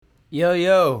Yo,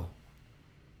 yo.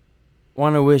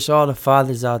 Want to wish all the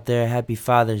fathers out there a happy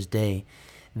Father's Day.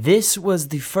 This was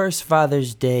the first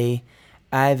Father's Day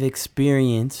I've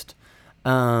experienced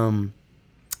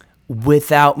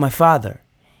without my father.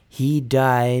 He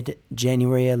died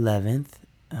January 11th,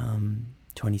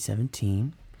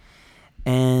 2017.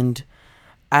 And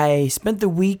I spent the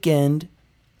weekend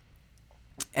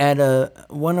at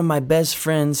one of my best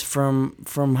friends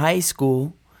from high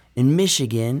school in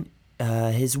Michigan.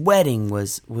 His wedding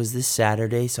was this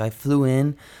Saturday, so I flew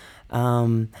in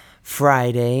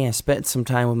Friday. I spent some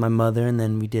time with my mother, and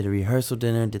then we did a rehearsal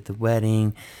dinner, did the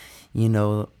wedding,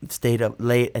 stayed up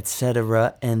late,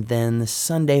 etc. And then the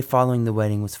Sunday following the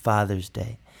wedding was Father's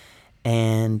Day.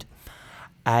 And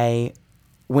I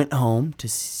went home to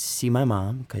see my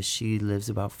mom because she lives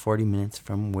about 40 minutes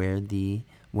from where the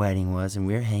wedding was, and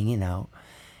we were hanging out.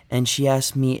 And she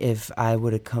asked me if I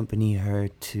would accompany her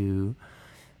to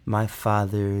my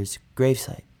father's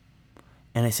gravesite.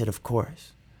 And I said, of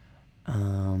course.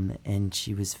 And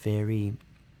she was very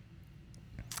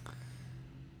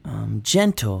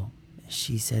gentle.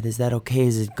 She said, is that okay?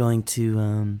 Is it going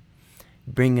to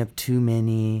bring up too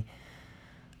many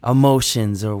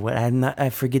emotions or what? I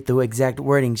forget the exact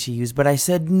wording she used, but I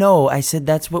said no. I said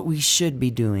that's what we should be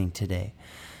doing today.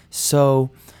 So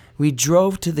we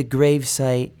drove to the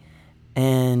gravesite,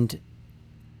 and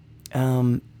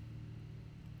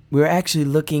we were actually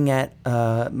looking at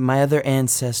my other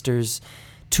ancestors'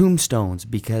 tombstones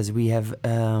because we have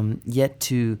yet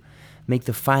to make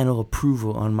the final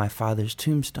approval on my father's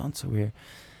tombstone. So we're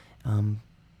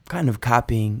kind of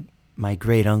copying my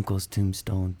great uncle's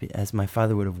tombstone, as my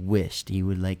father would have wished. He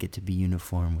would like it to be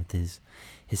uniform with his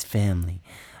family.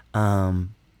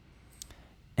 And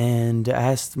I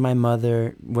asked my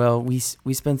mother. Well, we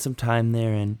spent some time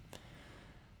there, and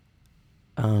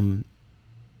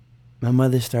my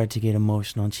mother started to get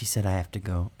emotional, and she said, I have to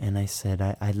go. And I said,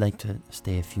 I'd like to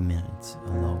stay a few minutes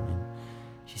alone. And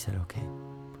she said, okay.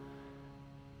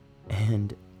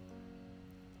 And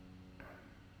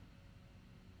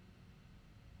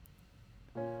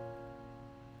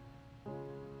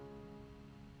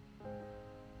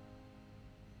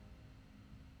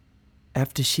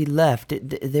after she left,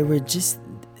 there were just...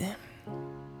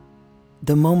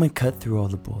 the moment cut through all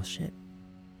the bullshit.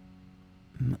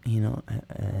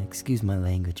 Excuse my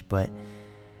language, but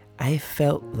I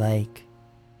felt like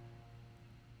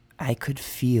I could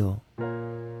feel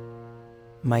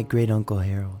my great uncle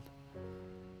Harold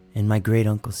and my great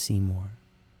uncle Seymour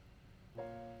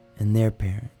and their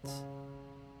parents.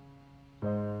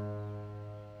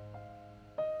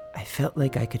 I felt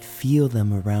like I could feel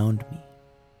them around me.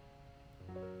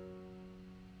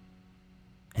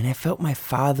 And I felt my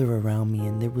father around me,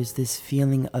 and there was this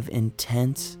feeling of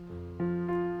intense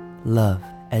love,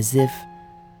 as if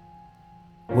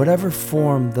whatever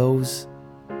form those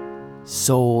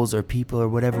souls or people, or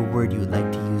whatever word you would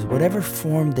like to use, whatever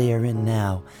form they are in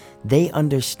now, they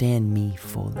understand me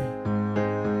fully.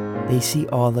 They see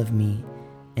all of me,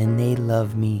 and they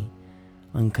love me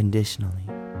unconditionally.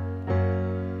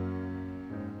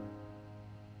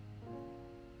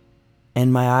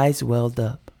 And my eyes welled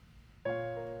up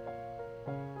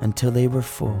until they were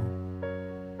full.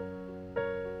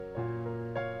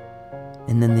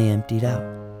 And then they emptied out.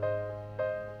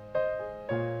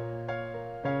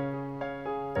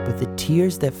 But the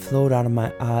tears that flowed out of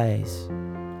my eyes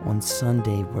on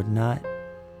Sunday were not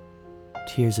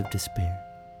tears of despair.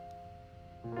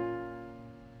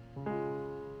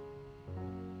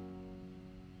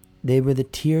 They were the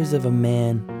tears of a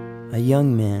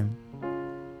young man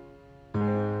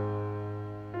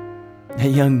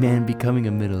becoming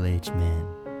a middle-aged man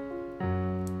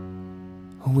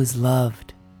who was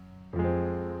loved.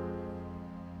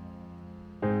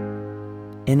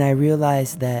 And I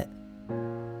realized that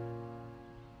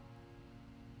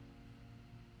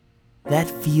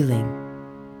feeling,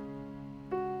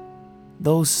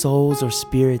 those souls or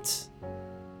spirits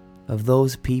of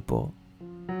those people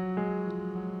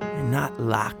are not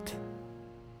locked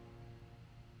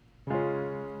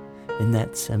in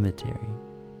that cemetery.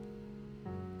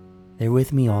 They're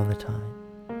with me all the time.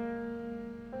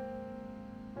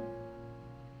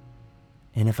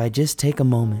 And if I just take a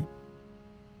moment,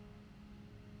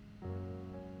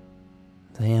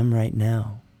 as I am right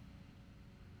now,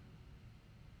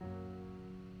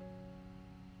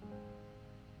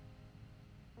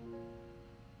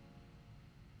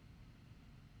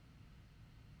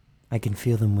 I can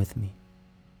feel them with me,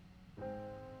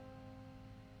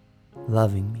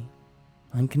 loving me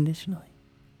unconditionally.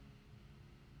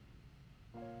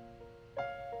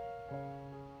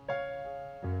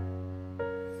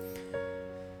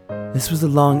 The This was a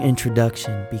long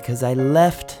introduction because I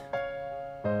left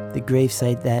the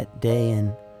gravesite that day,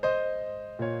 and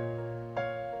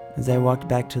as I walked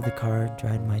back to the car,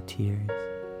 dried my tears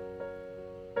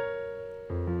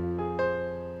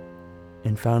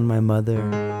and found my mother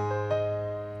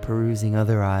perusing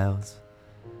other aisles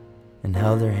and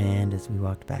held her hand as we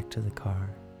walked back to the car.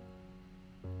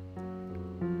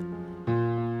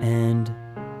 And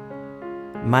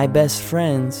my best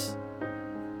friends,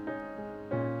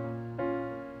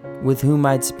 with whom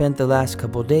I'd spent the last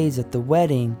couple days at the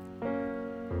wedding,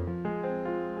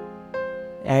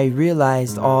 I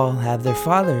realized all have their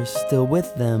fathers still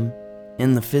with them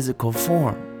in the physical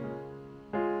form.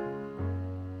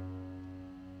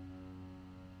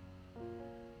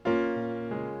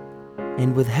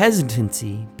 And with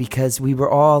hesitancy, because we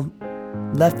were all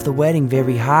left the wedding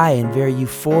very high and very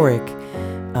euphoric,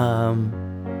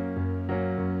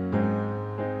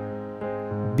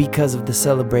 because of the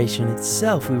celebration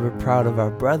itself. We were proud of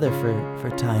our brother for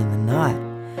tying the knot.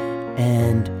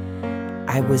 And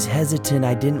I was hesitant.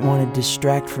 I didn't want to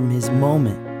distract from his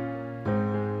moment.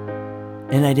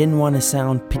 And I didn't want to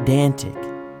sound pedantic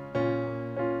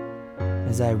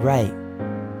as I write.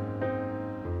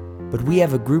 But we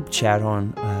have a group chat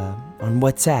on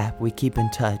WhatsApp. We keep in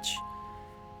touch.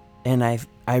 And I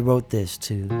wrote this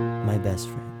to my best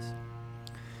friends.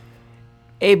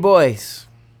 Hey boys,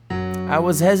 I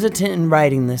was hesitant in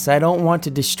writing this. I don't want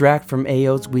to distract from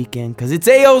AO's weekend, because it's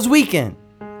AO's weekend.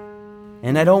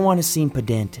 And I don't want to seem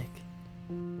pedantic.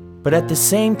 But at the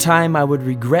same time, I would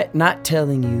regret not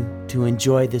telling you to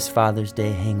enjoy this Father's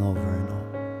Day hangover and all.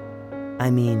 I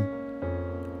mean,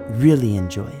 really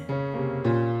enjoy it.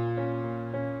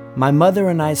 My mother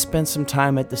and I spent some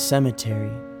time at the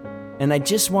cemetery, and I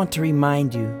just want to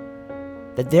remind you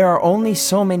that there are only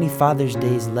so many Father's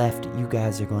Days left you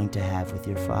guys are going to have with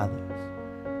your fathers.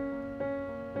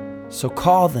 So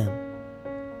call them,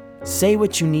 say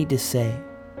what you need to say,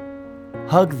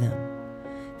 hug them,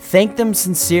 thank them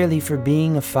sincerely for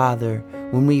being a father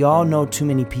when we all know too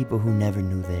many people who never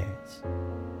knew theirs.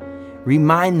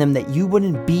 Remind them that you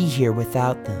wouldn't be here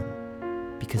without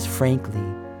them, because frankly,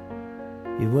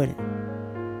 you wouldn't.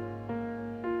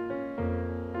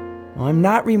 Well, I'm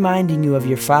not reminding you of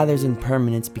your father's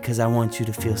impermanence because I want you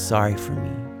to feel sorry for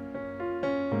me.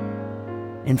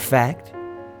 In fact,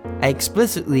 I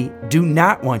explicitly do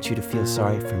not want you to feel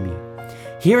sorry for me.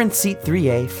 Here in seat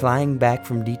 3A, flying back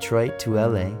from Detroit to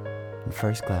LA in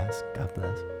first class, God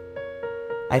bless,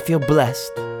 I feel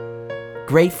blessed,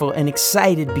 grateful, and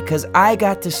excited because I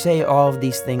got to say all of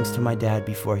these things to my dad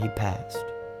before he passed.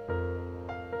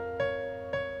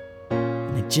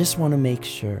 And I just want to make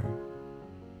sure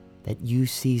that you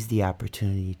seize the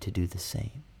opportunity to do the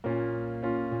same.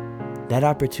 That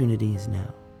opportunity is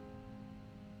now.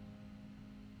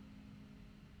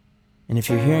 And if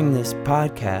you're hearing this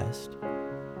podcast,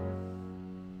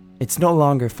 it's no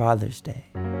longer Father's Day.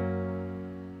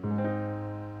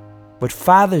 But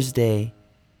Father's Day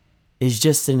is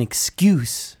just an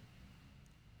excuse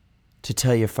to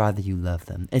tell your father you love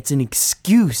them. It's an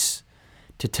excuse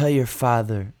to tell your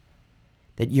father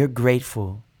that you're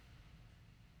grateful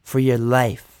for your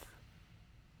life.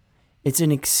 It's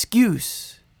an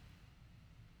excuse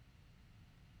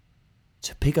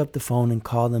to pick up the phone and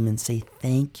call them and say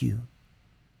thank you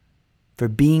for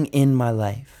being in my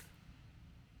life,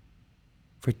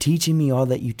 for teaching me all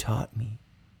that you taught me.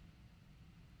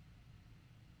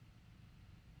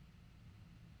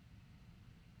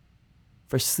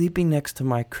 For sleeping next to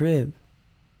my crib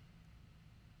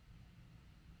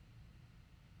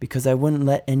because I wouldn't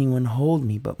let anyone hold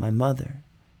me but my mother.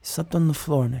 I slept on the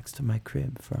floor next to my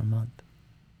crib for a month.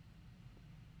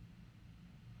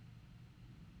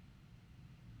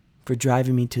 For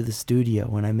driving me to the studio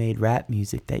when I made rap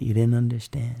music that you didn't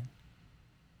understand.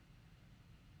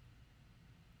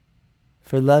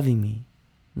 For loving me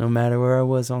no matter where I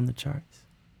was on the charts.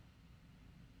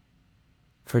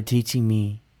 For teaching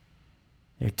me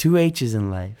there are 2 H's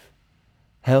in life: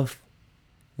 health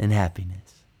and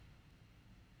happiness.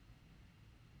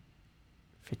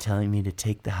 For telling me to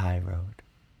take the high road,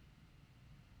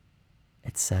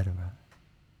 etc.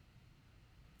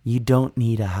 You don't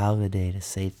need a holiday to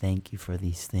say thank you for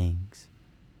these things.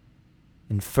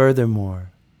 And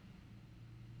furthermore,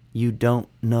 you don't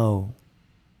know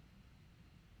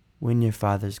when your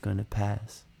father's going to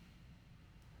pass.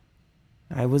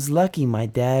 I was lucky. My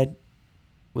dad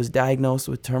was diagnosed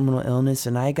with terminal illness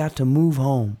and I got to move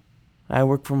home. I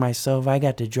worked for myself. I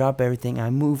got to drop everything. I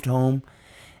moved home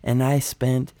and I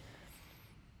spent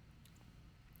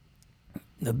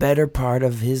the better part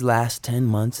of his last 10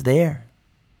 months there,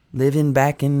 living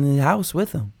back in the house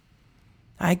with him.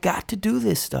 I got to do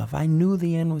this stuff. I knew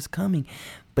the end was coming.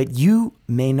 But you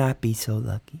may not be so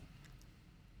lucky.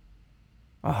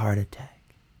 A heart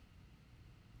attack.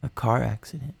 A car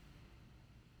accident.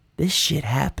 This shit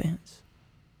happens.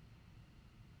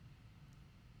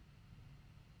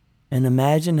 And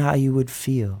imagine how you would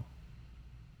feel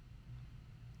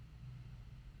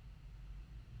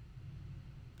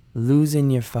losing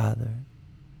your father,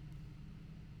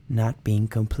 not being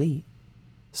complete.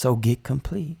 So get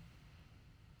complete.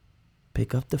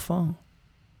 Pick up the phone.